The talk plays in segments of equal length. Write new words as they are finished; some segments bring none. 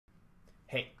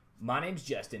Hey, my name's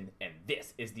Justin, and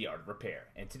this is The Art of Repair.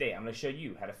 And today I'm going to show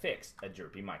you how to fix a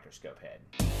droopy microscope head.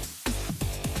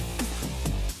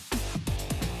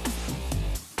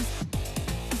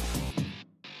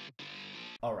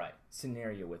 Alright,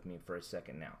 scenario with me for a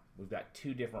second now. We've got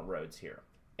two different roads here.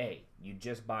 A, you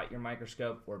just bought your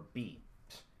microscope, or B,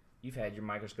 you've had your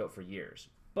microscope for years,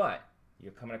 but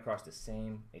you're coming across the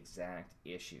same exact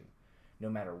issue. No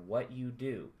matter what you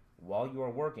do, while you are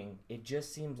working, it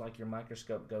just seems like your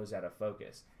microscope goes out of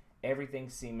focus.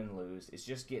 Everything's seeming loose, it's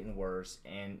just getting worse,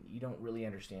 and you don't really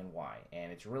understand why.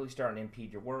 And it's really starting to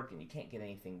impede your work, and you can't get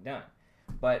anything done.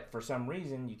 But for some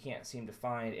reason, you can't seem to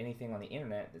find anything on the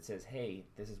internet that says, hey,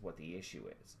 this is what the issue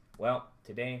is. Well,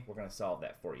 today we're going to solve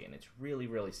that for you, and it's really,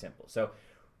 really simple. So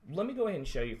let me go ahead and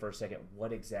show you for a second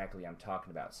what exactly I'm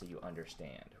talking about so you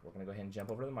understand. We're going to go ahead and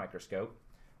jump over to the microscope.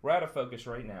 We're out of focus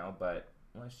right now, but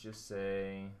let's just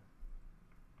say,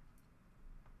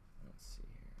 let's see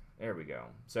here. There we go.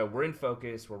 So we're in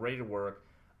focus, we're ready to work.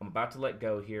 I'm about to let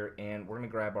go here, and we're going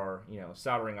to grab our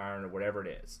soldering iron or whatever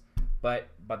it is. But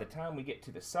by the time we get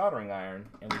to the soldering iron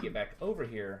and we get back over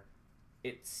here,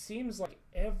 it seems like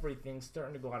everything's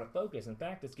starting to go out of focus. In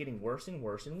fact, it's getting worse and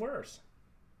worse and worse.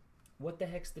 What the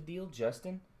heck's the deal,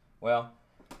 Justin? Well,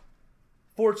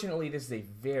 fortunately, this is a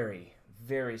very,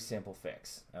 very simple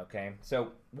fix, okay?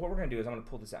 So what we're going to do is I'm going to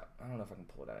pull this out. I don't know if I can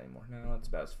pull it out anymore. No, that's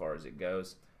about as far as it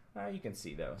goes. You can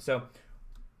see, though. So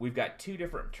we've got two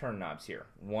different turn knobs here.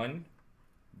 One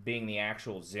being the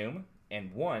actual zoom,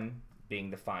 and one being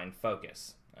the fine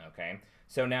focus, okay?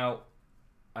 So now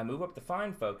I move up the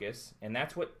fine focus, and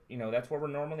that's what, that's where we're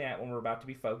normally at when we're about to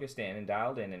be focused in and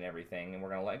dialed in and everything, and we're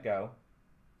going to let go.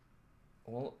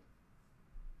 Well,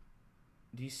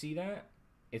 do you see that?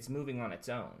 It's moving on its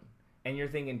own. And you're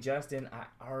thinking, Justin, I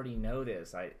already know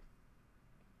this.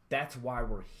 That's why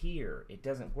we're here. It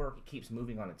doesn't work. It keeps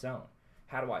moving on its own.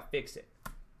 How do I fix it?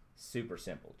 Super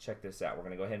simple. Check this out. We're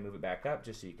going to go ahead and move it back up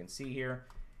just so you can see here.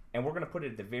 And we're going to put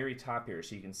it at the very top here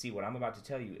so you can see what I'm about to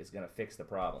tell you is going to fix the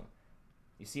problem.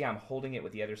 You see I'm holding it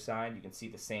with the other side. You can see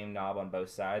the same knob on both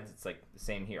sides. It's like the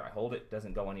same here. I hold it,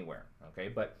 doesn't go anywhere. Okay,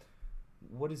 but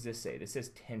what does this say? This says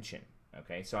tension.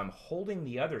 Okay, so I'm holding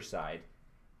the other side,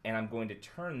 and I'm going to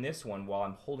turn this one while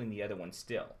I'm holding the other one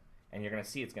still. And you're going to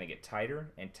see it's going to get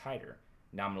tighter and tighter.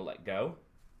 Now I'm going to let go.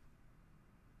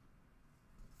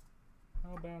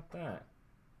 How about that?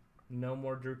 No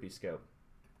more DroopyScope.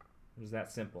 It was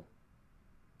that simple.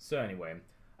 So anyway,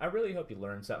 I really hope you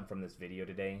learned something from this video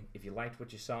today. If you liked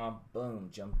what you saw, boom,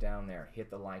 jump down there, hit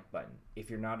the like button. If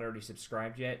you're not already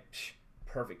subscribed yet,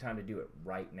 perfect time to do it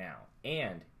right now.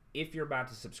 And if you're about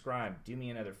to subscribe, do me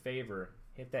another favor,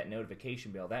 hit that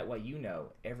notification bell. That way you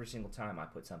know every single time I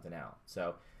put something out.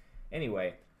 So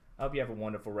anyway, I hope you have a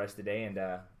wonderful rest of the day, and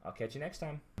I'll catch you next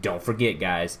time. Don't forget,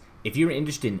 guys, if you're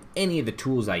interested in any of the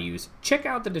tools I use, check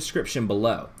out the description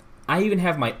below. I even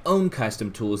have my own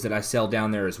custom tools that I sell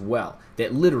down there as well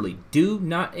that literally do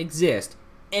not exist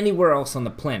anywhere else on the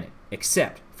planet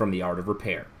except from The Art of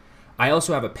Repair. I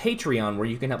also have a Patreon where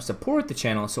you can help support the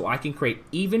channel so I can create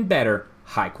even better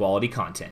high quality content.